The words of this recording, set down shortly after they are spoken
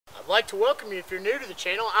like to welcome you if you're new to the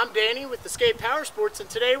channel. I'm Danny with Escape Power Sports, and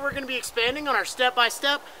today we're going to be expanding on our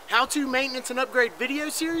step-by-step how-to maintenance and upgrade video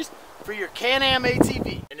series for your Can-Am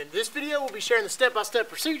ATV. And in this video, we'll be sharing the step-by-step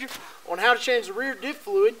procedure on how to change the rear diff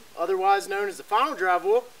fluid, otherwise known as the final drive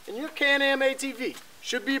oil, in your Can-Am ATV.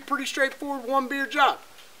 Should be a pretty straightforward one-beer job.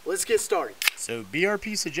 Let's get started. So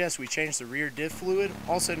BRP suggests we change the rear diff fluid,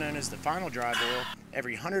 also known as the final drive oil,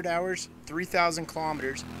 every 100 hours, 3,000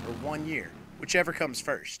 kilometers, or 1 year, whichever comes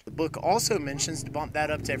first. The book also mentions to bump that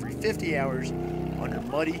up to every 50 hours under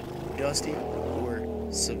muddy, dusty, or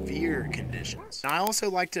severe conditions. And I also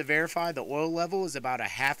like to verify the oil level is about a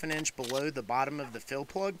 ½ inch below the bottom of the fill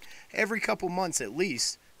plug every couple months at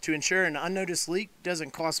least, to ensure an unnoticed leak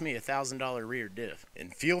doesn't cost me a $1,000 rear diff.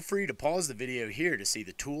 And feel free to pause the video here to see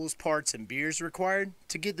the tools, parts, and beers required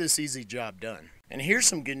to get this easy job done. And here's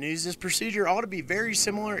some good news: this procedure ought to be very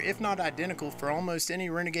similar, if not identical, for almost any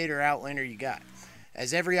Renegade or Outlander you got,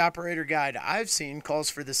 as every operator guide I've seen calls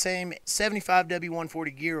for the same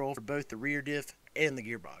 75W140 gear oil for both the rear diff and the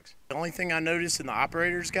gearbox. The only thing I noticed in the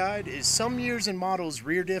operator's guide is some years and models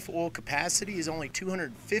rear diff oil capacity is only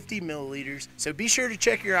 250 milliliters, so be sure to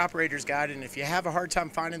check your operator's guide, and if you have a hard time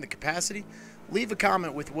finding the capacity, leave a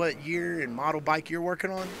comment with what year and model bike you're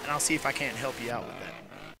working on, and I'll see if I can't help you out with that.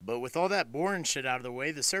 But with all that boring shit out of the way,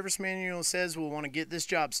 the service manual says we'll want to get this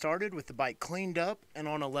job started with the bike cleaned up and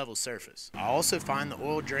on a level surface. I also find the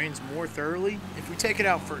oil drains more thoroughly if we take it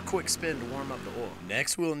out for a quick spin to warm up the oil.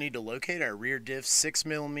 Next, we'll need to locate our rear diff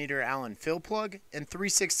 6mm Allen fill plug and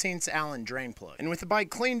 3/16 Allen drain plug. And with the bike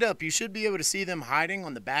cleaned up, you should be able to see them hiding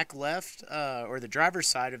on the back left or the driver's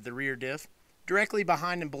side of the rear diff, directly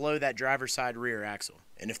behind and below that driver's side rear axle.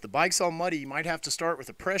 And if the bike's all muddy, you might have to start with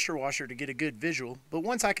a pressure washer to get a good visual, but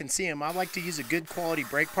once I can see them, I like to use a good quality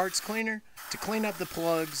brake parts cleaner to clean up the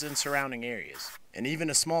plugs and surrounding areas. And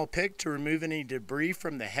even a small pick to remove any debris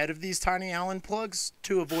from the head of these tiny Allen plugs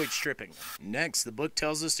to avoid stripping them. Next, the book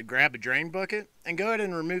tells us to grab a drain bucket and go ahead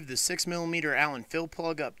and remove the 6mm Allen fill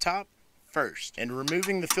plug up top first. And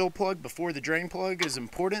removing the fill plug before the drain plug is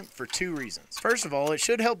important for two reasons. First of all, it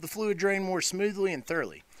should help the fluid drain more smoothly and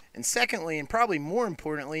thoroughly. And secondly, and probably more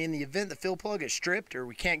importantly, in the event the fill plug is stripped or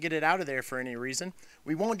we can't get it out of there for any reason,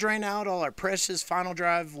 we won't drain out all our precious final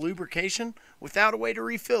drive lubrication without a way to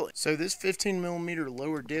refill it. So this 15mm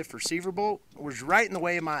lower diff receiver bolt was right in the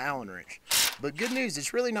way of my Allen wrench. But good news,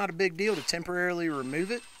 it's really not a big deal to temporarily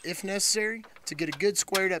remove it, if necessary, to get a good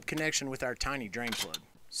squared up connection with our tiny drain plug.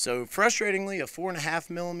 So frustratingly, a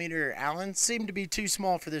 4.5mm Allen seemed to be too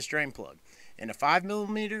small for this drain plug, and a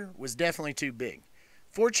 5mm was definitely too big.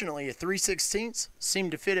 Fortunately, a 3/16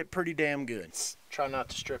 seemed to fit it pretty damn good. Try not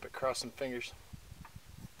to strip it, cross some fingers.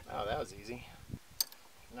 Oh, that was easy.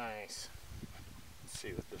 Nice. Let's see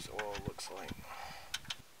what this oil looks like.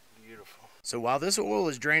 Beautiful. So while this oil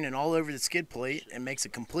is draining all over the skid plate and makes a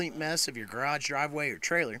complete mess of your garage, driveway, or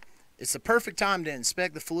trailer, it's the perfect time to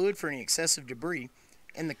inspect the fluid for any excessive debris,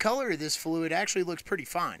 and the color of this fluid actually looks pretty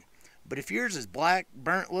fine. But if yours is black,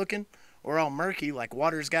 burnt looking, or all murky like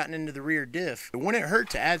water's gotten into the rear diff, it wouldn't hurt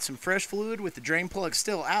to add some fresh fluid with the drain plug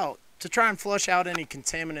still out to try and flush out any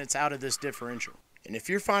contaminants out of this differential. And if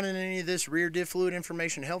you're finding any of this rear diff fluid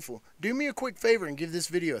information helpful, do me a quick favor and give this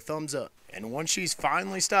video a thumbs up. And once she's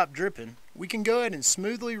finally stopped dripping, we can go ahead and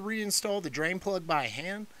smoothly reinstall the drain plug by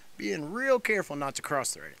hand, being real careful not to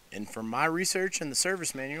cross thread it. And from my research in the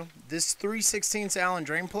service manual, this 3/16 Allen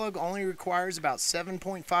drain plug only requires about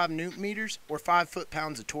 7.5 newton meters or 5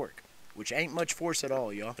 foot-pounds of torque, which ain't much force at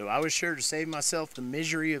all, y'all. So I was sure to save myself the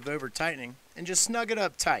misery of over-tightening and just snug it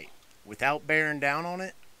up tight without bearing down on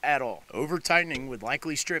it at all. Over-tightening would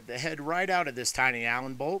likely strip the head right out of this tiny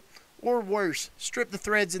Allen bolt, or worse, strip the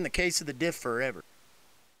threads in the case of the diff forever.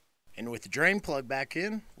 And with the drain plug back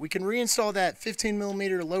in, we can reinstall that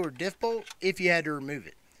 15mm lower diff bolt if you had to remove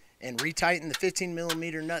it, and retighten the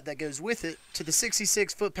 15mm nut that goes with it to the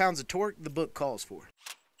 66 foot-pounds of torque the book calls for.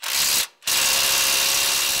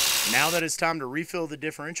 Now that it's time to refill the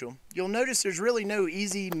differential, you'll notice there's really no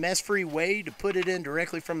easy, mess-free way to put it in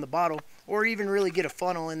directly from the bottle, or even really get a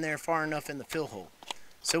funnel in there far enough in the fill hole.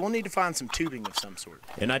 So we'll need to find some tubing of some sort.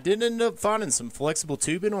 And I did end up finding some flexible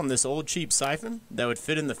tubing on this old cheap siphon that would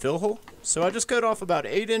fit in the fill hole. So I just cut off about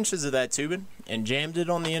 8 inches of that tubing and jammed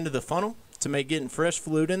it on the end of the funnel to make getting fresh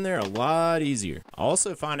fluid in there a lot easier. I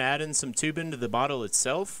also find adding some tubing to the bottle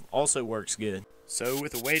itself also works good. So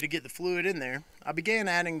with a way to get the fluid in there, I began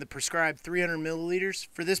adding the prescribed 300 milliliters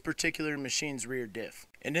for this particular machine's rear diff.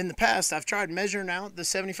 And in the past, I've tried measuring out the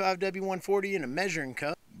 75W140 in a measuring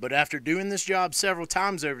cup, but after doing this job several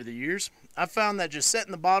times over the years, I've found that just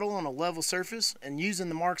setting the bottle on a level surface and using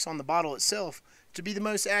the marks on the bottle itself to be the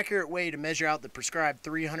most accurate way to measure out the prescribed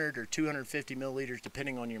 300 or 250 milliliters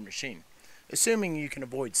depending on your machine, assuming you can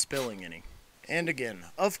avoid spilling any. And again,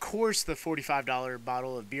 of course the $45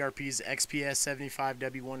 bottle of BRP's XPS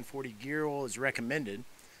 75W140 gear oil is recommended,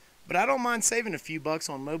 but I don't mind saving a few bucks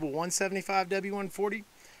on Mobil 175 W140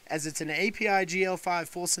 as it's an API GL5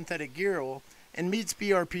 full synthetic gear oil and meets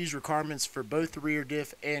BRP's requirements for both the rear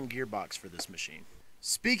diff and gearbox for this machine.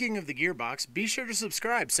 Speaking of the gearbox, be sure to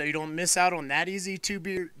subscribe so you don't miss out on that easy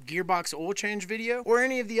gearbox oil change video or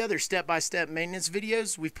any of the other step-by-step maintenance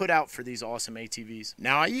videos we've put out for these awesome ATVs.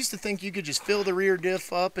 Now, I used to think you could just fill the rear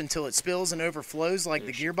diff up until it spills and overflows like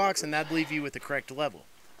the gearbox and that'd leave you with the correct level.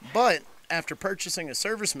 But after purchasing a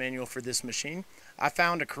service manual for this machine, I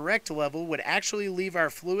found a correct level would actually leave our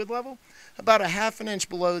fluid level about a ½ an inch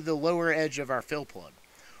below the lower edge of our fill plug,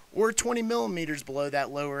 or 20 millimeters below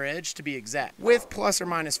that lower edge to be exact, with plus or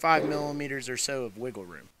minus 5 millimeters or so of wiggle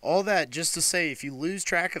room. All that just to say, if you lose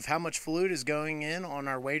track of how much fluid is going in on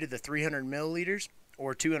our way to the 300 milliliters,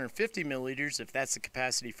 or 250 milliliters if that's the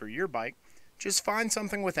capacity for your bike, just find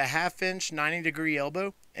something with a ½ inch 90-degree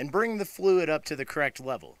elbow and bring the fluid up to the correct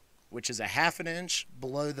level, which is a ½ an inch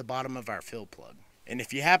below the bottom of our fill plug. And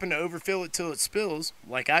if you happen to overfill it till it spills,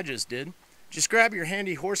 like I just did, just grab your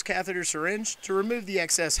handy horse catheter syringe to remove the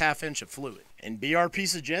excess ½ inch of fluid. And BRP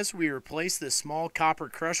suggests we replace this small copper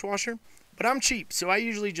crush washer, but I'm cheap, so I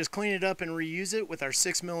usually just clean it up and reuse it with our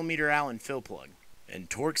 6mm Allen fill plug. And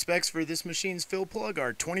torque specs for this machine's fill plug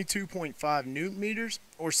are 22.5 newton meters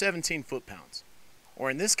or 17 foot-pounds. Or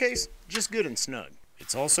in this case, just good and snug.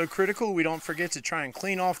 It's also critical we don't forget to try and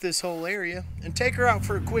clean off this whole area and take her out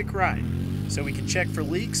for a quick ride so we can check for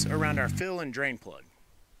leaks around our fill and drain plug.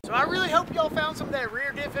 So I really hope y'all found some of that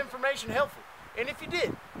rear diff information helpful. And if you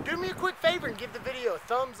did, do me a quick favor and give the video a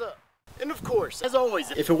thumbs up. And of course, as always,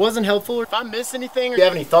 if it wasn't helpful or if I missed anything or you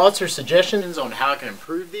have any thoughts or suggestions on how I can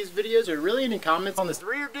improve these videos or really any comments on this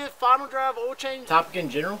rear diff final drive oil change topic in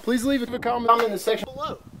general, please leave a comment in the section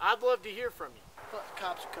below. I'd love to hear from you. But the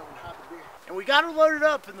cops are coming, hop a beer. And we got her loaded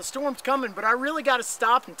up and the storm's coming, but I really got to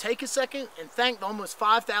stop and take a second and thank the almost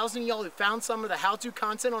 5,000 y'all who found some of the how-to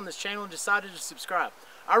content on this channel and decided to subscribe.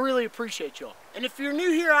 I really appreciate y'all. And if you're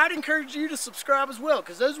new here, I'd encourage you to subscribe as well,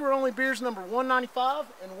 because those were only beers number 195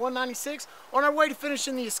 and 196 on our way to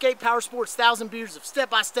finishing the Escape Power Sports 1,000 beers of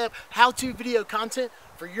step-by-step how-to video content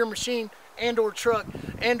for your machine and or truck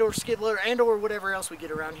and or skid loader and or whatever else we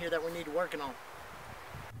get around here that we need working on.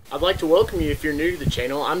 I'd like to welcome you if you're new to the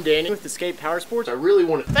channel. I'm Danny with Escape Power Sports. I really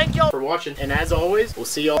want to thank y'all for watching, and as always, we'll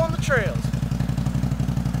see y'all on the trails.